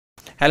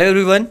Hello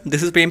everyone,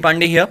 this is Prem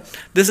Pandey here.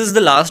 This is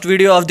the last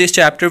video of this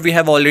chapter. We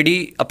have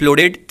already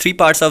uploaded 3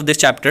 parts of this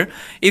chapter.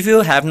 If you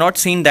have not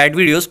seen that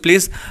videos,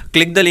 please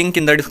click the link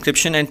in the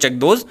description and check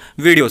those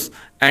videos.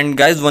 And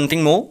guys, one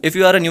thing more, if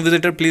you are a new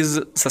visitor, please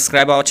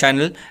subscribe our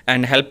channel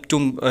and help to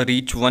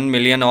reach 1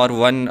 million or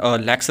 1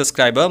 lakh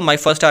subscriber. My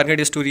first target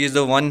is to reach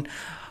the 1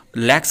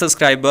 lakh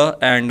subscriber,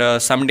 and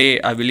someday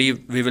I believe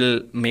we will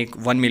make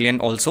 1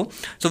 million also.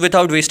 So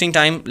without wasting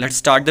time,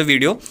 let's start the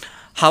video.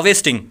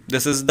 Harvesting,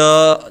 this is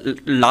the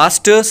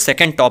last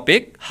second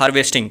topic.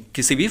 Harvesting,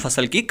 किसी भी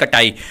फसल की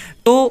कटाई.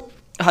 तो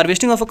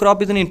harvesting of a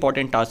crop is an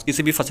important task.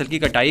 किसी भी फसल की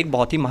कटाई एक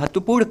बहुत ही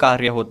महत्वपूर्ण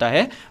कार्य होता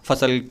है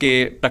फसल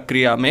के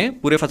प्रक्रिया में,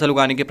 पूरे फसल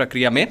उगाने की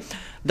प्रक्रिया में.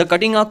 The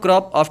cutting of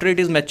crop after it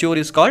is mature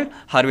is called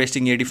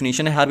harvesting. ये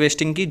डिफिनीशन है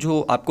हार्वेस्टिंग की, जो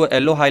आपको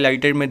येलो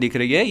हाईलाइटेड में दिख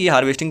रही है. ये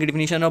हार्वेस्टिंग की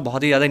डिफिनीशन और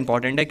बहुत ही ज़्यादा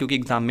इंपॉर्टेंट है, क्योंकि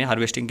एग्जाम में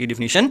हार्वेस्टिंग की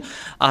डिफिनीशन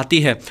आती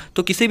है.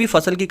 तो किसी भी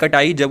फसल की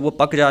कटाई जब वो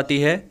पक जाती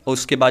है,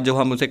 उसके बाद जो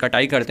हम उसे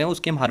कटाई करते हैं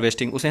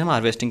उसे हम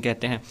हार्वेस्टिंग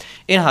कहते हैं.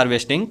 इन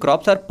harvesting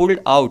crops are pulled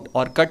out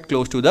और cut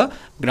close to the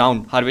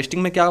ground.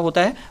 Harvesting में क्या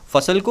होता है,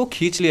 फसल को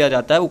खींच लिया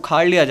जाता है,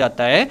 उखाड़ लिया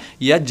जाता है,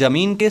 या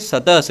ज़मीन के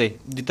सतह से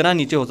जितना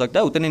नीचे हो सकता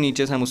है उतने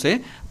नीचे से हम उसे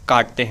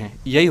काटते हैं.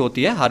 यही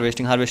होती है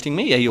हार्वेस्टिंग. हार्वेस्टिंग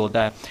में यही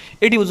होता है.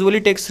 इट यूजुअली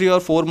टेक्स 3 और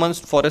 4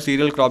 months for a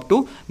cereal crop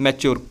to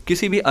mature.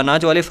 किसी भी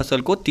अनाज वाले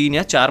फसल को 3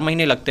 या 4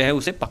 महीने लगते हैं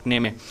उसे पकने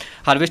में.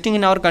 Harvesting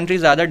in our country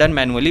is ज़्यादा डन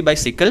मैनुअली बाय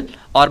सिकल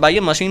और बाय ए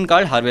मशीन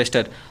कॉल्ड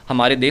हार्वेस्टर.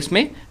 हमारे देश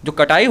में जो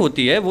कटाई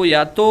होती है वो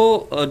या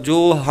तो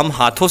जो हम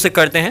हाथों से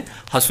करते हैं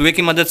हंसुए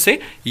की मदद से,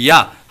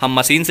 या हम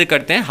मशीन से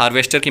करते हैं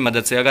हार्वेस्टर की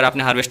मदद से. अगर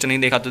आपने हार्वेस्टर नहीं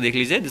देखा तो देख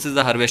लीजिए. This is the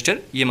harvester.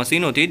 ये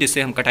मशीन होती है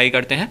जिससे हम कटाई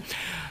करते हैं.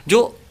 जो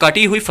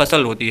कटी हुई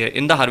फसल होती है,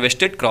 इन द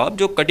हार्वेस्टेड क्रॉप,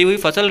 जो कटी हुई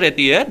फसल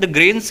रहती है, the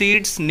grain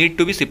seeds need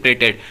to be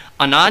separated.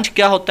 अनाज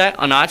क्या होता है,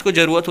 अनाज को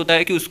ज़रूरत होता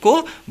है कि उसको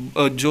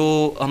जो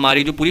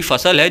हमारी जो पूरी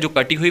फसल है, जो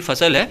कटी हुई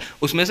फसल है,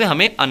 उसमें से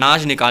हमें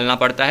अनाज निकालना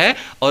पड़ता है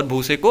और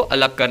भूसे को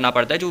अलग करना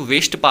पड़ता है. जो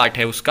वेस्ट पार्ट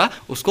है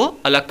उसको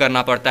अलग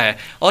करना पड़ता है.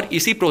 और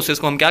इसी प्रोसेस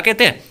को हम क्या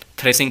कहते हैं,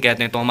 थ्रेसिंग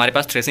कहते हैं. तो हमारे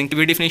पास थ्रेसिंग की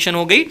भी डिफिनेशन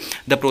हो गई.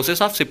 The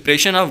process of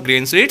separation of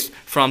grain seeds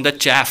from the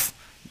chaff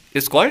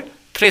is called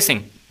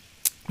threshing.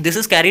 This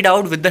is carried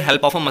out with the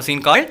help of a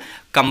machine called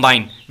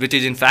combine, which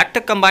is in fact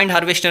a combined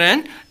harvester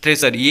and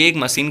thresher. ये एक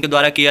machine के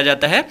द्वारा किया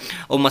जाता है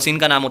और machine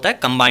का नाम होता है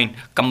combine.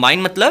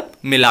 combine मतलब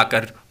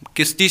मिलाकर.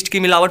 किस चीज़ की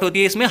मिलावट होती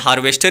है इसमें,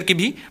 हार्वेस्टर की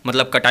भी,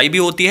 मतलब कटाई भी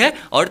होती है,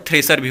 और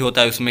थ्रेसर भी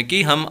होता है उसमें,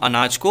 कि हम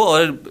अनाज को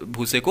और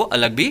भूसे को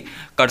अलग भी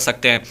कर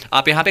सकते हैं.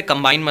 आप यहाँ पे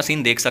कंबाइन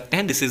मशीन देख सकते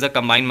हैं. This is a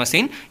combine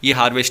machine. ये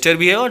हार्वेस्टर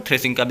भी है और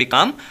थ्रेसिंग का भी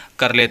काम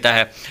कर लेता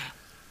है.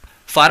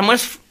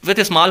 Farmers with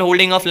small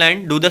holding of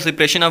land do the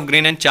separation of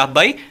grain and chaff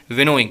by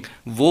winnowing.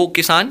 वो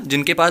किसान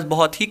जिनके पास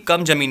बहुत ही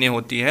कम ज़मीनें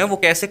होती हैं, वो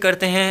कैसे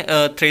करते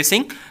हैं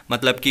थ्रेसिंग,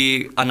 मतलब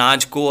कि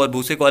अनाज को और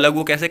भूसे को अलग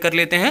वो कैसे कर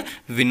लेते हैं,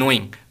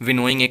 विनोइंग.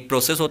 विनोइंग एक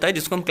प्रोसेस होता है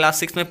जिसको हम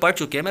क्लास 6 में पढ़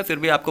चुके हैं, मैं फिर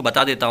भी आपको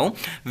बता देता हूँ.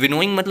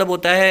 विनोइंग मतलब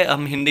होता है,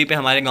 हम हिंदी पे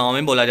हमारे गाँव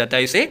में बोला जाता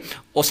है इसे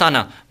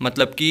ओसाना.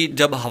 मतलब कि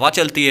जब हवा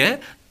चलती है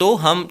तो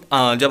हम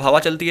जब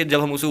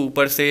हम उसे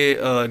ऊपर से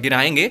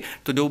गिराएंगे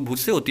तो जो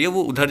भूसे होती है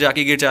वो उधर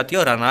जाके गिर जाती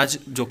है, और अनाज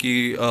जो कि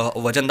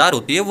वजनदार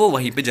होती है वो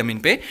वहीं पे ज़मीन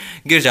पे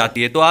गिर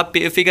जाती है. तो आप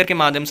फिगर के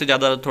माध्यम से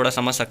ज़्यादा थोड़ा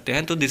समझ सकते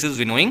हैं. तो दिस इज़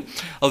विनोइंग.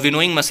 और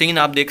विनोइंग मशीन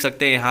आप देख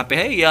सकते हैं यहाँ पे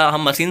है, या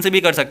हम मशीन से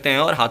भी कर सकते हैं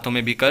और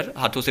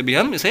हाथों से भी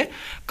हम इसे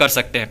कर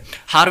सकते हैं.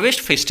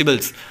 हार्वेस्ट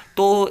फेस्टिवल्स,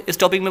 तो इस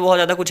टॉपिक में बहुत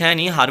ज़्यादा कुछ है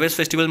नहीं. हार्वेस्ट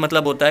फेस्टिवल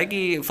मतलब होता है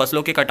कि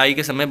फसलों के कटाई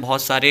के समय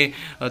बहुत सारे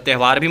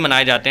त्यौहार भी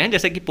मनाए जाते हैं,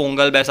 जैसे कि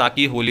पोंगल,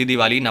 बैसाखी, होली,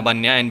 दिवाली,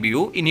 नबन्या एंड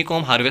बिहू. इन्हीं को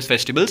हम हार्वेस्ट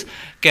फेस्टिवल्स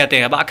कहते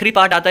हैं. अब आखिरी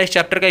पार्ट आता है इस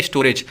चैप्टर का,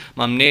 स्टोरेज.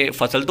 हमने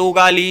फसल तो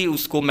उगा ली,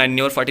 उसको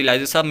मैन्योर,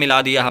 फर्टिलाइजर सब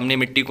मिला दिया, हमने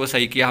मिट्टी को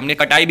सही किया, हमने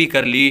कटाई भी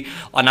कर ली,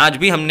 अनाज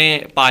भी हमने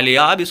पा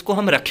लिया. अब इसको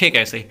हम रखें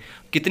कैसे,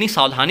 कितनी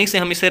सावधानी से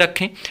हम इसे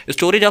रखें.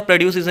 Storage of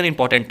produce is an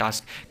important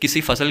task.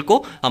 किसी फसल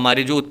को,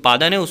 हमारे जो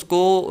उत्पादन है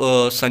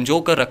उसको संजो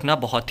कर रखना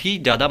बहुत ही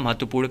ज़्यादा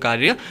महत्वपूर्ण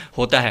कार्य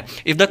होता है.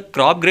 If the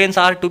crop grains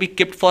are to be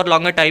किप्ड for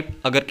longer time,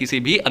 अगर किसी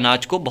भी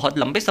अनाज को बहुत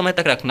लंबे समय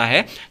तक रखना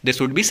है, they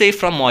should be safe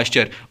from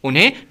moisture.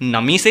 उन्हें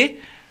नमी से,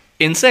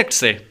 इंसेक्ट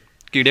से,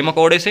 कीड़े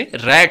मकोड़े से,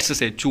 रैट्स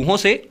से, चूहों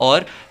से,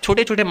 और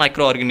छोटे छोटे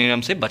माइक्रो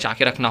ऑर्गेनिज्म से बचा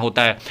के रखना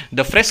होता है.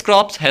 The fresh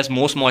crops has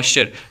most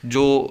moisture.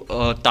 जो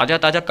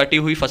ताज़ा कटी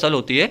हुई फसल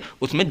होती है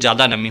उसमें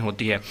ज़्यादा नमी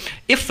होती है.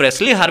 इफ़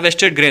फ्रेशली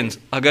हार्वेस्टेड ग्रेन्स,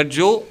 अगर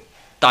जो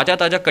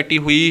ताज़ा कटी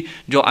हुई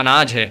जो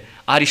अनाज है,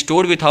 आर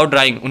स्टोर्ड विथआउट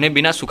ड्राइंग, उन्हें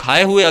बिना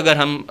सुखाए हुए अगर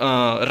हम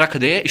रख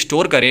दें,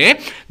 स्टोर करें,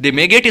 दे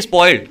मे गेट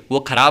स्पॉइल्ड, वो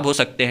ख़राब हो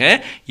सकते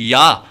हैं,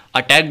 या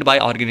अटैक्ड बाय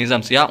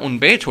ऑर्गेनिजम्स, या उन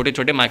पे छोटे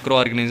छोटे माइक्रो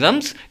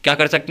ऑर्गेनिजम्स क्या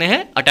कर सकते हैं,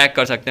 अटैक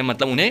कर सकते हैं.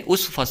 मतलब उन्हें,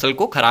 उस फसल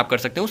को ख़राब कर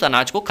सकते हैं, उस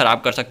अनाज को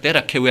ख़राब कर सकते हैं,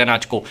 रखे हुए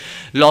अनाज को.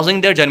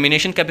 लॉजिंग देयर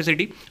जर्मिनेशन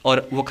कैपेसिटी,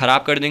 और वो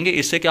ख़राब कर देंगे.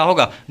 इससे क्या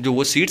होगा, जो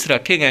वो सीड्स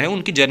रखे गए हैं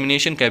उनकी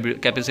जर्मिनेशन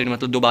कैपेसिटी,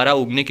 मतलब दोबारा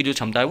उगने की जो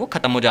क्षमता है वो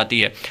खत्म हो जाती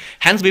है.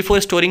 Hence before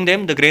storing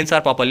them the grains are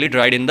properly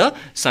dried in the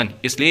सन.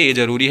 इसलिए ये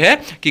ज़रूरी है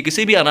कि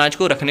किसी भी अनाज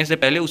को रखने से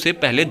पहले उसे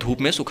पहले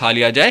धूप में सुखा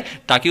लिया जाए,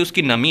 ताकि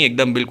उसकी नमी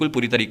एकदम बिल्कुल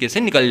पूरी तरीके से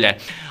निकल जाए.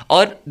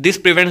 और this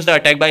prevents the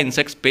attack by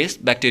insects,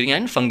 paste, bacteria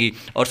and fungi.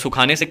 और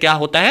सुखाने से क्या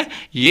होता है,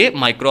 ये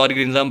माइक्रो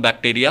ऑर्गेनिज्म,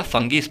 बैक्टीरिया,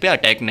 फंगी इस पे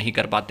अटैक नहीं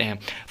कर पाते हैं।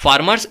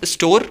 Farmers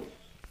store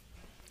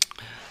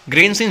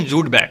grains in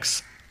jute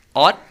bags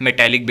और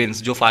मेटेलिक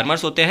बिन्स। जो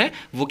फार्मर्स होते हैं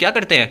वो क्या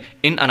करते हैं,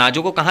 इन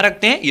अनाजों को कहाँ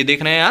रखते हैं, ये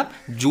देख रहे हैं आप,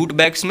 जूट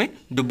बैग्स में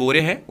जो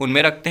बोरे हैं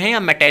उनमें रखते हैं, या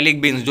मेटेलिक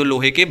बिन्स जो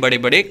लोहे के बड़े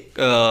बड़े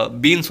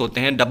बीन्स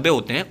होते हैं, डब्बे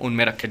होते हैं,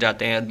 उनमें रखे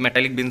जाते हैं।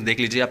 मेटेलिक बिन्स देख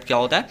लीजिए आप क्या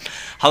होता है।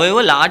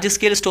 However large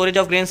scale storage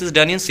of grains is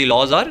done in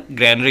सिलॉज और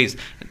ग्रैनरीज।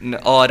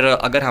 और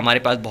अगर हमारे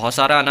पास बहुत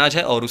सारा अनाज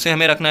है और उसे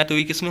हमें रखना है तो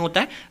ये किस में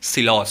होता है,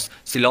 सिलॉस।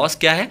 सिलॉस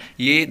क्या है,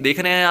 ये देख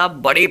रहे हैं आप,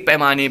 बड़े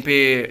पैमाने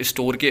पे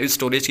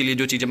स्टोरेज के लिए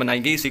जो चीज़ें बनाई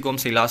गई इसी को हम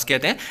सिलॉस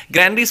कहते हैं।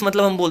 ग्रैनरीज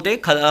मतलब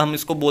हम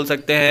इसको बोल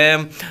सकते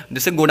हैं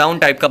जैसे गोडाउन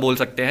टाइप का बोल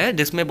सकते हैं,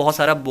 जिसमें बहुत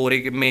सारा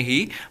बोरे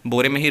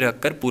में ही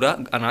रखकर पूरा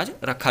अनाज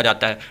रखा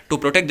जाता है। To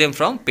protect them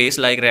from paste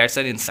like rats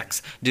and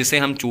insects, जिसे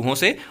हम चूहों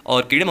से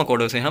और कीड़े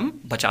मकोड़ों से हम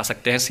बचा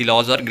सकते हैं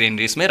सिलॉज और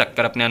ग्रेनरीज में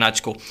रखकर अपने अनाज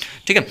को।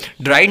 ठीक है।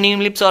 Dried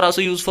Neem lips are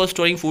also used for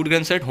storing food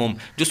grains at home.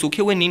 जो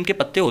सूखे हुए नीम के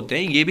पत्ते होते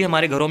हैं ये भी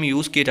हमारे घरों में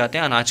यूज किए जाते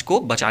हैं अनाज को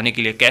बचाने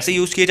के लिए। कैसे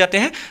यूज किए जाते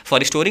हैं,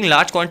 for storing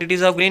large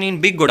quantities of grain in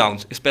big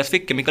godowns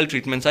specific chemical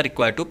treatments are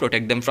required to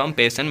protect them from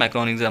paste and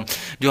microorganism.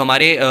 जो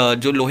हमारे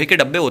जो लोहे के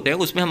डब्बे होते हैं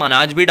उसमें हम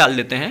अनाज भी डाल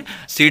देते हैं,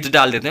 सीड्स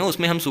डाल देते हैं,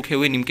 उसमें हम सूखे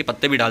हुए नीम के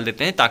पत्ते भी डाल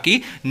देते हैं,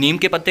 ताकि नीम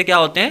के पत्ते क्या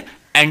होते हैं,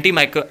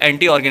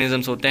 एंटी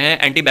ऑर्गेनिजम्स होते हैं,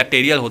 एंटी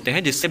बैक्टीरियल होते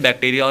हैं, जिससे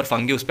बैक्टीरिया और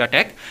फंगी उस पर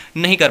अटैक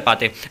नहीं कर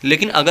पाते।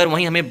 लेकिन अगर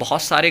वहीं हमें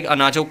बहुत सारे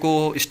अनाजों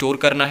को स्टोर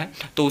करना है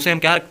तो उसे हम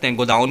क्या रखते हैं,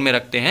 गोदाउन में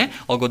रखते हैं,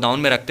 और गोदाउन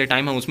में रखते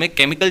टाइम हम उसमें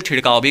केमिकल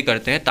छिड़काव भी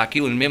करते हैं ताकि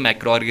उनमें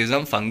micro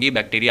organism, fungi,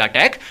 bacteria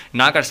attack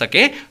ना कर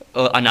सके,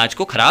 अनाज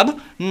को खराब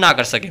ना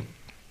कर सके।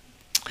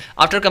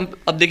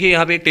 अब देखिए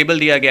यहाँ पे एक टेबल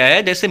दिया गया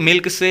है, जैसे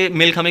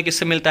मिल्क हमें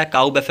किससे मिलता है,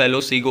 काऊ, बफेलो,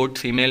 सी गोट,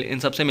 फीमेल, इन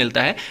सब से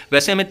मिलता है।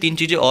 वैसे हमें 3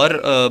 चीज़ें और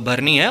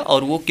भरनी है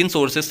और वो किन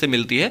सोर्सेज से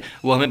मिलती है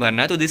वो हमें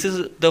भरना है। तो this is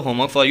the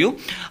homework for you.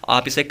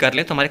 आप इसे कर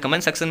लें तो हमारे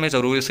कमेंट सेक्शन में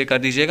ज़रूर इसे कर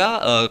दीजिएगा,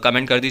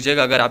 कमेंट कर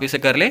दीजिएगा अगर आप इसे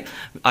कर लें।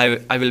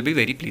 I will be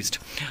very pleased.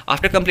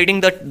 After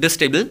completing this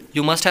table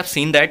you must have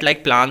seen that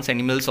like plants,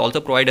 animals also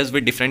provide us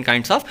with different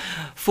kinds of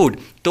food.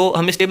 तो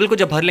हम इस टेबल को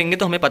जब भर लेंगे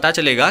तो हमें पता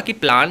चलेगा कि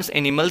प्लांट्स,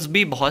 एनिमल्स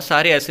भी बहुत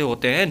सारे ऐसे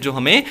होते हैं जो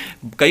हमें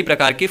कई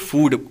प्रकार के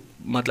फूड,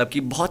 मतलब कि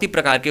बहुत ही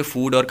प्रकार के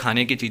फूड और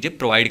खाने की चीज़ें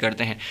प्रोवाइड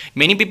करते हैं।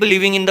 Many people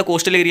living in the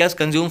coastal areas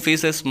consume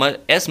fish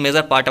as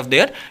major part of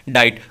their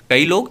diet.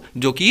 कई लोग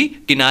जो कि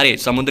किनारे,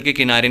 समुद्र के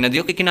किनारे,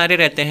 नदियों के किनारे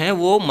रहते हैं,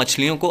 वो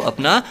मछलियों को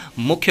अपना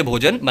मुख्य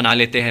भोजन बना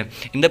लेते हैं।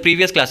 इन द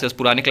प्रीवियस क्लासेस,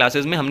 पुराने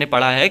क्लासेस में हमने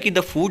पढ़ा है कि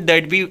the food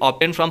that we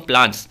obtain from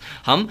plants,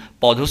 हम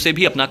पौधों से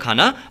भी अपना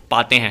खाना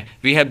पाते हैं।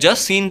 We have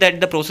just seen that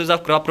the process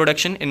of crop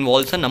production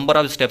involves a number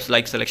of steps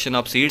like selection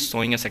of seeds,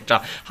 sowing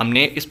etcetera.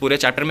 हमने इस पूरे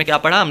चैप्टर में क्या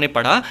पढ़ा, हमने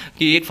पढ़ा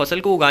कि एक फसल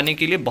को उगाने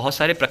के लिए बहुत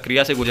सारे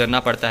प्रक्रिया से गुजरना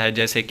पड़ता है,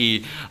 जैसे कि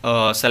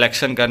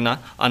सिलेक्शन करना,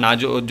 अनाज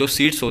जो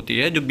सीड्स होती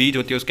है, जो बीज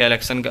होती है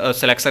उसका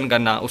सिलेक्शन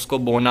करना, उसको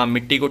बोना,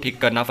 मिट्टी को ठीक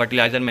करना,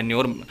 फर्टिलाइजर,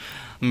 मैन्योर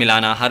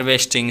मिलाना,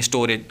 हार्वेस्टिंग,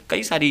 स्टोरेज,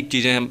 कई सारी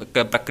चीज़ें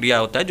प्रक्रिया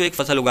होता है जो एक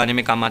फसल उगाने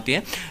में काम आती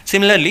है।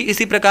 सिमिलरली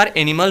इसी प्रकार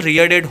एनिमल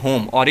रियर्ड एट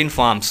होम और इन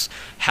farms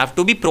have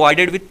to be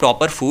provided with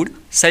proper food,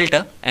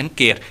 shelter and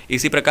care.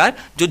 इसी प्रकार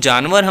जो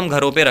जानवर हम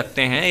घरों पे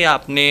रखते हैं या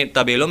अपने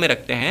तबेलों में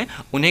रखते हैं,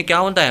 उन्हें क्या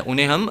होता है,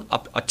 उन्हें हम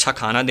अच्छा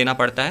खाना देना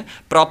पड़ता है,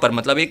 प्रॉपर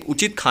मतलब एक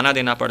उचित खाना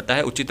देना पड़ता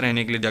है, उचित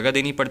रहने के लिए जगह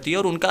देनी पड़ती है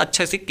और उनका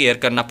अच्छे से केयर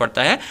करना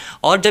पड़ता है।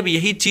 और जब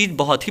यही चीज़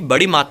बहुत ही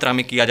बड़ी मात्रा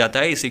में किया जाता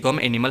है, इसी को हम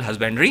एनिमल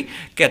हस्बेंड्री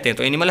कहते हैं।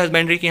 तो एनिमल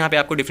हस्बेंड्री की यहाँ पे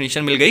आपको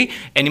डिफिनेशन मिल गई।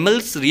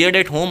 एनिमल्स रियर्ड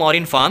एट होम और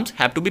इन farms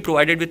have to be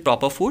provided with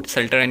proper food,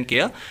 shelter and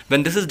care.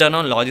 When this is done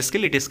on large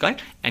scale it is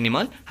called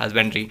animal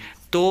husbandry.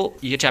 तो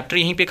ये चैप्टर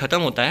यहीं पे ख़त्म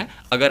होता है।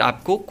 अगर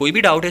आपको कोई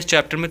भी डाउट है इस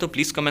चैप्टर में तो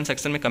प्लीज़ कमेंट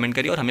सेक्शन में कमेंट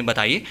करिए और हमें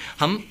बताइए।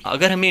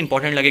 अगर हमें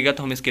इंपॉर्टेंट लगेगा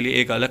तो हम इसके लिए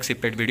एक अलग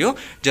सेपरेट वीडियो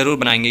जरूर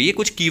बनाएंगे। ये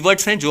कुछ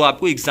कीवर्ड्स हैं जो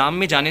आपको एग्जाम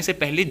में जाने से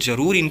पहले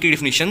जरूर इनकी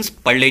डिफिनीशंस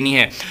पढ़ लेनी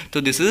है।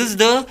 तो this is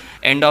the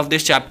end of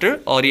this chapter.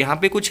 और यहाँ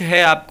पे कुछ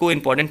है, आपको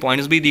इंपॉर्टेंट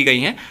पॉइंट्स भी दी गई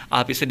हैं,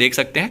 आप इसे देख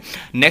सकते हैं।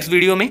 नेक्स्ट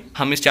वीडियो में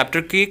हम इस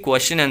चैप्टर के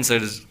क्वेश्चन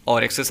आंसर्स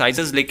और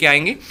एक्सरसाइजेस लेके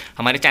आएंगे।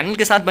 हमारे चैनल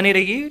के साथ बने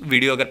रहिए।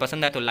 वीडियो अगर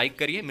पसंद आए तो लाइक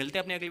करिए। मिलते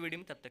हैं अपने अगली वीडियो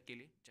में, तब तक के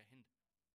लिए जय हिंद।